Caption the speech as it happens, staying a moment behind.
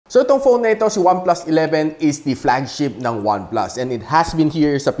So itong phone na ito, si OnePlus 11, is the flagship ng OnePlus. And it has been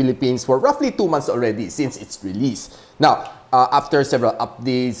here sa Philippines for roughly 2 months already since its release. Now, after several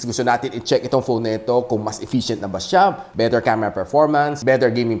updates, gusto natin i-check itong phone na ito kung mas efficient na ba siya, better camera performance, better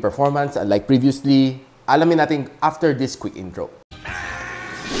gaming performance, like previously. Alamin natin after this quick intro.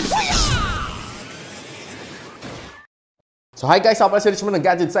 So hi guys, ako pala si Rich mo ng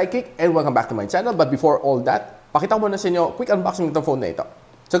Gadget Sidekick and welcome back to my channel. But before all that, pakita ko muna sa inyo quick unboxing itong phone na ito.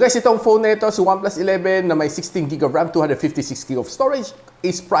 So guys, itong phone na ito, si OnePlus 11 na may 16GB of RAM, 256GB of storage,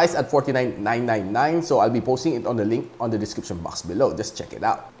 is priced at $49,999. So I'll be posting it on the link on the description box below. Just check it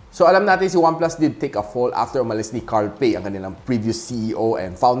out. So alam natin si OnePlus did take a fall after umalis ni Carl Pei, ang kanilang previous CEO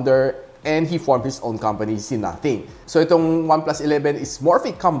and founder, and he formed his own company, si Nothing. So itong OnePlus 11 is more of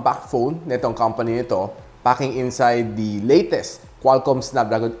a comeback phone na itong company nito, packing inside the latest Qualcomm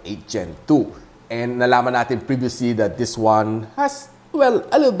Snapdragon 8 Gen 2. And nalaman natin previously that this one has, well,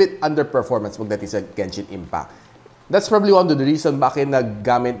 a little bit underperformance pagdating sa Genshin Impact. That's probably one of the reasons bakit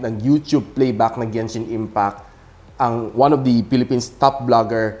naggamit ng YouTube playback ng Genshin Impact ang one of the Philippines top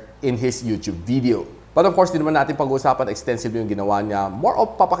blogger in his YouTube video. But of course, di naman natin pag-uusapan extensively yung ginawa niya. More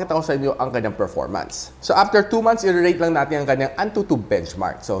of papakita ko sa inyo ang kanyang performance. So after 2 months, i-rate lang natin ang kanyang Antutu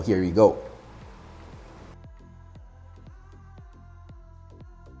benchmark. So here we go.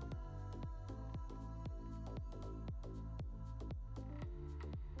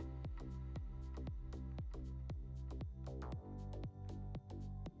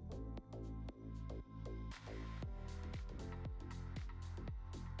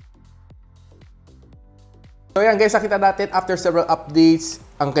 So yan guys, nakita natin after several updates,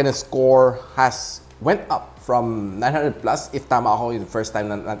 ang kanyang score has went up from 900 plus. If tama ako, yung first time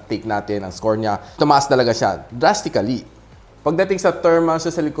na take natin ang score niya, tumaas talaga siya drastically. Pagdating sa thermal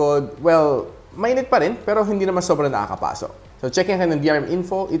sa likod, well, mainit pa rin, pero hindi naman sobrang nakakapasok. So checking ang DRM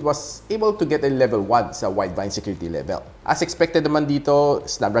info, it was able to get a level 1 sa wideband security level. As expected naman dito,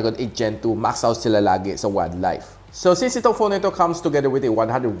 Snapdragon 8 Gen 2, max out sila lagi sa wildlife. So since itong phone nito comes together with a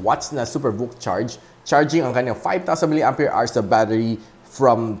 100 watts na SuperVOOC charge, charging ang kanyang 5,000 mAh na battery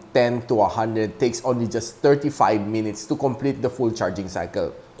from 10 to 100 takes only just 35 minutes to complete the full charging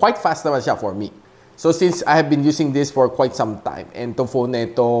cycle. Quite fast naman siya for me. So since I have been using this for quite some time, and itong phone na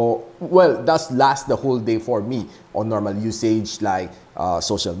ito, well, does last the whole day for me on normal usage like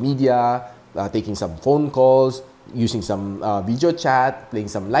social media, taking some phone calls, using some video chat,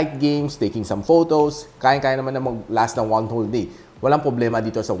 playing some light games, taking some photos. Kaya-kaya naman na mag-last ng one whole day. Walang problema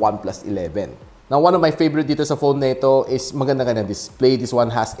dito sa OnePlus 11. Now, one of my favorite dito sa phone na ito is maganda ka ng display. This one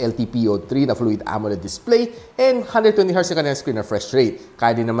has LTPO3 na Fluid AMOLED display and 120Hz ka ng screen refresh rate.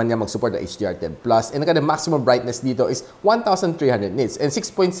 Kaya din naman niya mag-support ng HDR10+. And ang maximum brightness dito is 1,300 nits and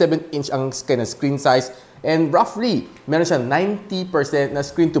 6.7-inch ang kanyang screen size. And roughly, meron siyang 90% na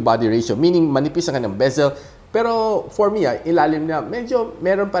screen-to-body ratio, meaning manipis ang kanyang bezel. Pero for me, ilalim niya, medyo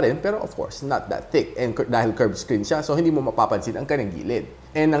meron pa rin, pero of course, not that thick. And dahil curved screen siya, so hindi mo mapapansin ang kanyang gilid.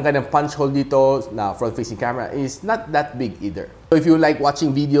 And ang kanyang punch hole dito na front-facing camera is not that big either. So if you like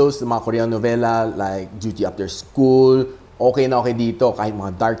watching videos ng mga Korean novela like Duty After School, okay na okay dito. Kahit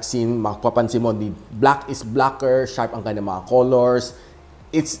mga dark scene, mapapansin mo, the black is blacker, sharp ang kanyang mga colors.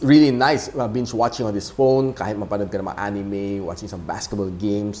 It's really nice binge watching on this phone, kahit mapanood ka ng mga anime, watching some basketball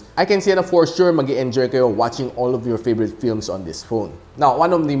games. I can say na for sure mag-i-enjoy kayo watching all of your favorite films on this phone. Now,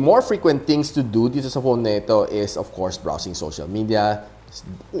 one of the more frequent things to do dito sa phone na ito is of course browsing social media.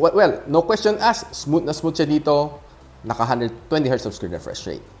 Well, no question asked, smooth na smooth siya dito, naka 120Hz of screen refresh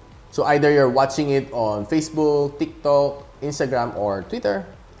rate. So either you're watching it on Facebook, TikTok, Instagram, or Twitter,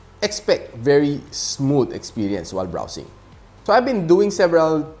 expect very smooth experience while browsing. So I've been doing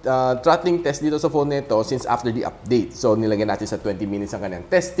several throttling tests dito sa phone nito since after the update. So nilagyan natin sa 20 minutes ang kanyang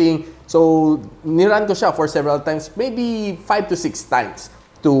testing. So nirun ko siya for several times, maybe 5 to 6 times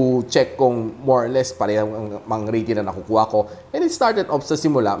to check kung more or less parehong ang rating na nakukuha ko. And it started off sa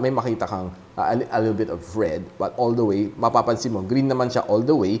simula, may makita kang a little bit of red, but all the way, mapapansin mo, green naman siya all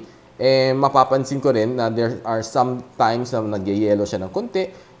the way. And mapapansin ko rin na there are some times na nagyayelo siya ng konti.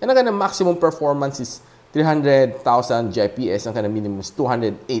 And ang kanyang maximum performance is 300,000 GIPS, ang kanyang minimum is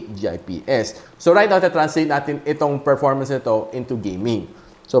 208 GIPS. So right now, translate natin itong performance nito into gaming.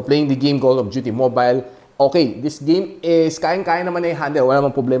 So playing the game Call of Duty Mobile, okay, this game is kayang-kaya naman na i-handle. Wala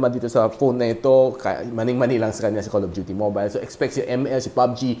namang problema dito sa phone na ito. Maning-mani lang sa kanya sa Call of Duty Mobile. So expect si ML, si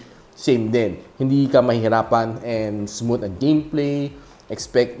PUBG, same din. Hindi ka mahihirapan and smooth ang gameplay.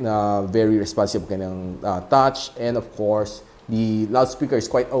 Expect na very responsive kanyang touch. And of course, the loudspeaker is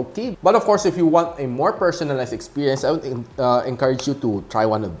quite okay. But of course, if you want a more personalized experience, I would encourage you to try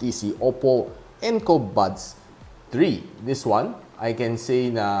one of these, the Oppo Enco Buds 3. This one, I can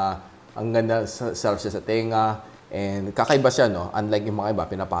say na ang ganda sarap siya sa tenga. And kakaiba siya, no? Unlike yung mga iba,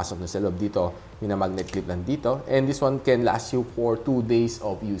 pinapasok na sa loob dito, magnet clip lang dito. And this one can last you for 2 days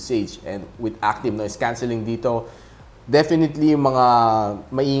of usage. And with active noise cancelling dito, definitely yung mga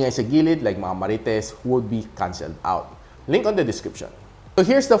maingay sa gilid, like mga marites, would be cancelled out. Link on the description. So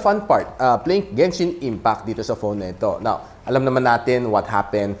here's the fun part, playing Genshin Impact dito sa phone na ito. Now, alam naman natin what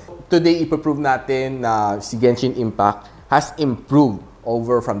happened. Today, ipoprove natin na si Genshin Impact has improved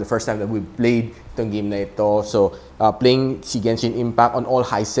over from the first time that we played itong game na ito. So, playing si Genshin Impact on all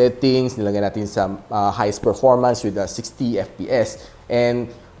high settings, nilagay natin sa highest performance with 60 FPS. And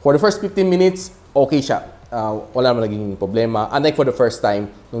for the first 15 minutes, okay siya. Wala naman naging problema. Unlike for the first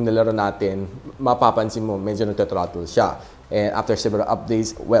time, nung nalaro natin, mapapansin mo, medyo nagtathrottle siya. And after several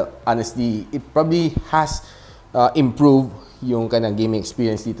updates, well, honestly, it probably has improved yung kanyang gaming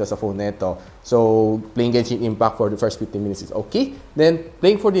experience dito sa phone na ito. So, playing Genshin Impact for the first 15 minutes is okay. Then,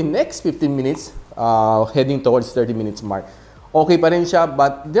 playing for the next 15 minutes, heading towards 30 minutes mark, okay pa rin siya,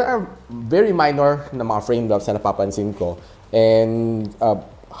 but there are very minor na mga frame drops na napapansin ko. And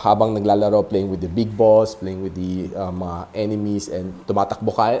habang naglalaro, playing with the big boss, playing with the mga enemies, and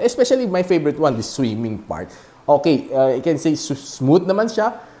tumatakbo ka. Especially my favorite one, the swimming part. Okay, I can say smooth naman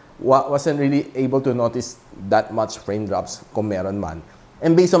siya. Wasn't really able to notice that much frame drops kung meron man.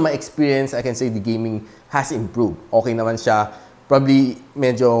 And based on my experience, I can say the gaming has improved. Okay naman siya. Probably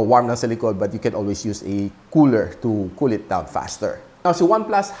medyo warm lang sa likod, but you can always use a cooler to cool it down faster. Now, si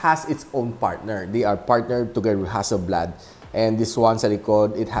ONEPLUS has its own partner. They are partnered together with Hasselblad. And this one sa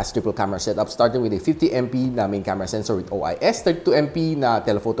likod, it has triple camera setup starting with a 50MP na main camera sensor with OIS, 32MP na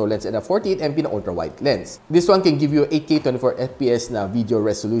telephoto lens, and a 48MP na ultra-wide lens. This one can give you 8K 24fps na video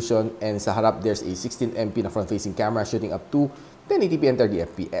resolution, and sa harap there's a 16MP na front-facing camera shooting up to 1080p and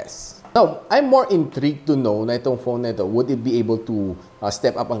 30fps. Now, I'm more intrigued to know na itong phone na ito, would it be able to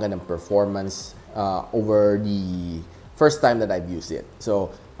step up ang kanyang performance over the first time that I've used it.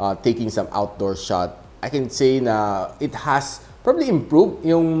 So, taking some outdoor shot, I can say na it has probably improved.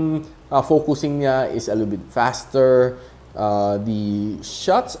 Yung focusing niya is a little bit faster. The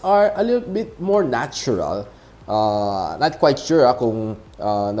shots are a little bit more natural. Not quite sure kung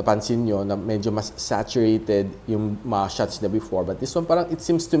napansin nyo na medyo mas saturated yung mga shots na before. But this one parang it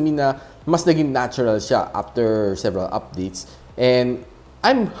seems to me na mas naging natural siya after several updates. And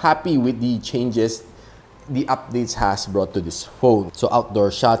I'm happy with the changes the updates has brought to this phone. So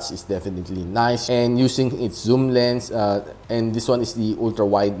outdoor shots is definitely nice, and using its zoom lens, and this one is the ultra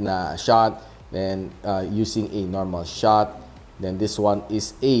wide na shot, then using a normal shot, then this one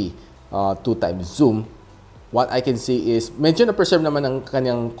is a 2x zoom. What I can say is medyo na-preserve naman ang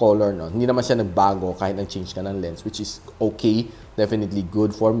kanyang color, no? Hindi naman siya nagbago kahit nag-change ka ng lens, which is okay, definitely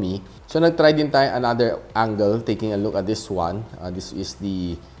good for me. So nag-try din tayo another angle, taking a look at this one. This is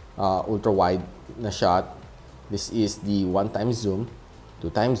the ultra wide na shot. This is the 1x zoom,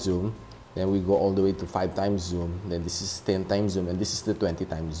 2x zoom, then we go all the way to 5x zoom, then this is 10x zoom, and this is the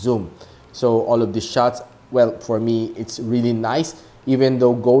 20x zoom. So all of these shots, well, for me, it's really nice. Even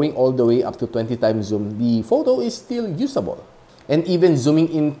though going all the way up to 20x zoom, the photo is still usable. And even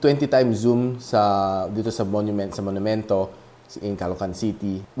zooming in 20x zoom dito sa Monumento, in Caloocan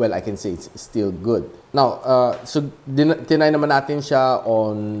City, well, I can say it's still good. Now, so tinry naman natin siya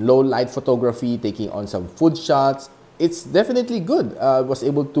on low light photography, taking on some food shots. It's definitely good. Was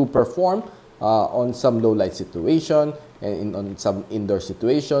able to perform on some low light situation and on some indoor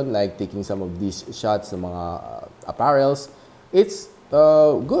situation, like taking some of these shots ng mga apparels. It's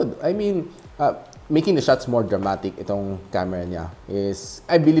good. I mean, making the shots more dramatic, itong camera niya is,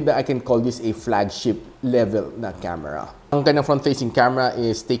 I believe that I can call this a flagship level na camera. Ang kanyang front-facing camera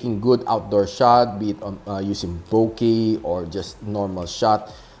is taking good outdoor shot, be it on, using bokeh or just normal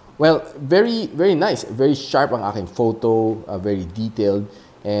shot. Well, very, very nice. Very sharp ang aking photo, very detailed,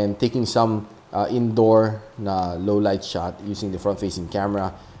 and taking some indoor na low-light shot using the front-facing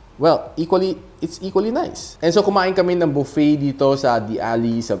camera. Well, it's equally nice. And so kumain kami ng buffet dito sa The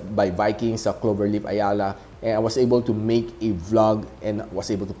Alley by Vikings sa Cloverleaf Ayala, and I was able to make a vlog and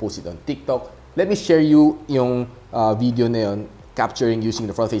was able to post it on TikTok. Let me share you yung video na yun, capturing using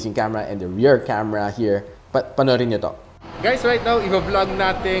the front-facing camera and the rear camera here. Panoorin nyo to. Guys, right now, i-vlog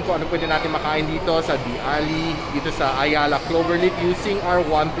natin kung ano pwede natin makain dito sa The Alley, dito sa Ayala Cloverleaf using our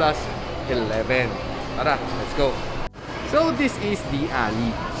ONEPLUS 11. Tara, let's go. So this is The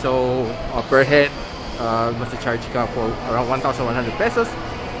Alley. So per head, must charge ka for around 1,100 pesos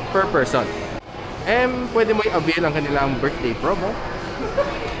per person. And pwede mo i-avail ang kanilang birthday promo.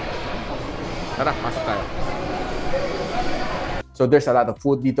 Tara, pasok tayo. So there's a lot of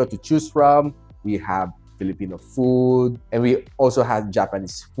food dito to choose from. We have Filipino food. And we also have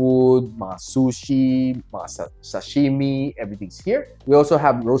Japanese food, mga sushi, mga sashimi, everything's here. We also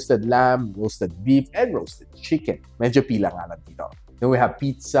have roasted lamb, roasted beef, and roasted chicken. Medyo pila nga lang dito. Then we have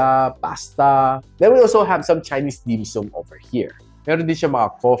pizza, pasta. Then we also have some Chinese dim sum over here. Meron din siya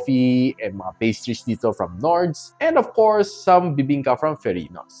mga coffee and mga pastries dito from Nords. And of course, some bibingka from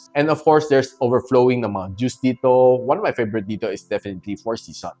Ferinos. And of course, there's overflowing ng mga juice dito. One of my favorite dito is definitely Four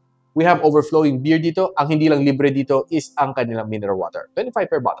Seasons. We have overflowing beer dito. Ang hindi lang libre dito is ang kanilang mineral water. 25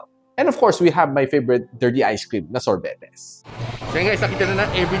 per bottle. And of course, we have my favorite dirty ice cream na sorbetes. So guys, nakita na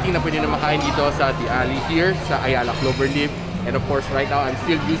everything na pwede na makain dito sa The Alley here sa Ayala Cloverleaf. And of course, right now, I'm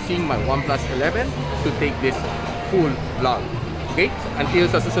still using my OnePlus 11 to take this full vlog. Okay? Until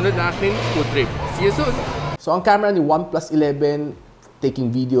sa susunod na ating food trip. See you soon! So, ang camera ni OnePlus 11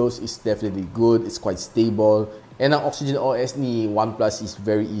 taking videos is definitely good. It's quite stable. And ang Oxygen OS ni OnePlus is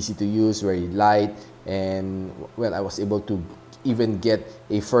very easy to use, very light. And, well, I was able to even get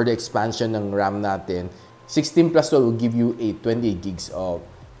a further expansion ng RAM natin. 16 plus 12 will give you a 28 gigs of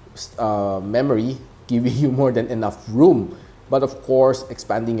memory, giving you more than enough room. But of course,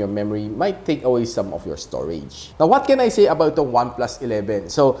 expanding your memory might take away some of your storage. Now, what can I say about the OnePlus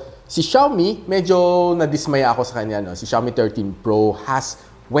 11? So, si Xiaomi, medyo nadismaya ako sa kanya. No? Si Xiaomi 13 Pro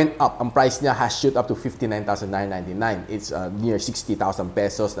went up. Ang price niya has shoot up to 59,999. It's near 60,000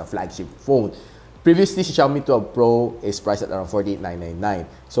 pesos na flagship phone. Previously, si Xiaomi 12 Pro is priced at around 48,999.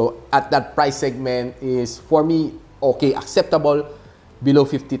 So, at that price segment is, for me, okay, acceptable. Below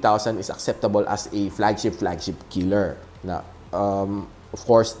 50,000 is acceptable as a flagship killer. Na, of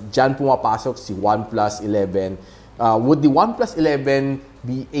course, dyan pumapasok si OnePlus 11. Would the OnePlus 11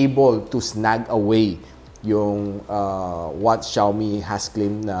 be able to snag away yung what Xiaomi has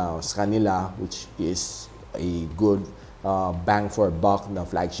claimed na sa kanila, which is a good bang for buck na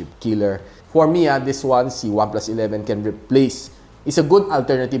flagship killer? For me, this one, si OnePlus 11 can replace, it's a good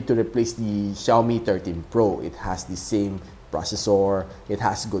alternative to replace the Xiaomi 13 Pro. It has the same processor, it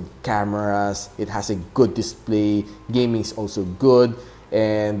has good cameras, it has a good display, gaming is also good,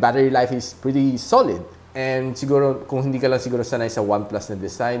 and battery life is pretty solid. And siguro, kung hindi ka lang siguro sanay sa OnePlus na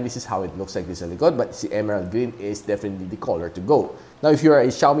design, this is how it looks like this sa likod, but si Emerald Green is definitely the color to go. Now, if you're a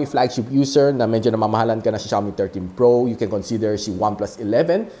Xiaomi flagship user na medyo namamahalan ka na sa Xiaomi 13 Pro, you can consider si OnePlus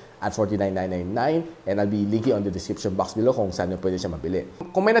 11 at 49,999, and I'll be linking on the description box below kung saan pwede siya mabili.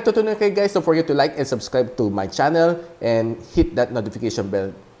 Kung may natutunan kayo guys, don't forget to like and subscribe to my channel and hit that notification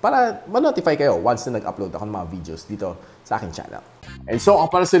bell para ma-notify kayo once na nag-upload ako ng mga videos dito sa aking channel. And so,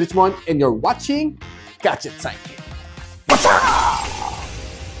 ako pala si Richmond and you're watching Gadget Sidekick. What's up?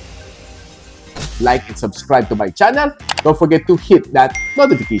 Like and subscribe to my channel. Don't forget to hit that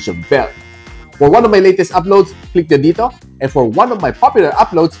notification bell. For one of my latest uploads, click the dito. And for one of my popular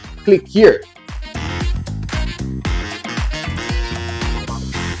uploads, click here.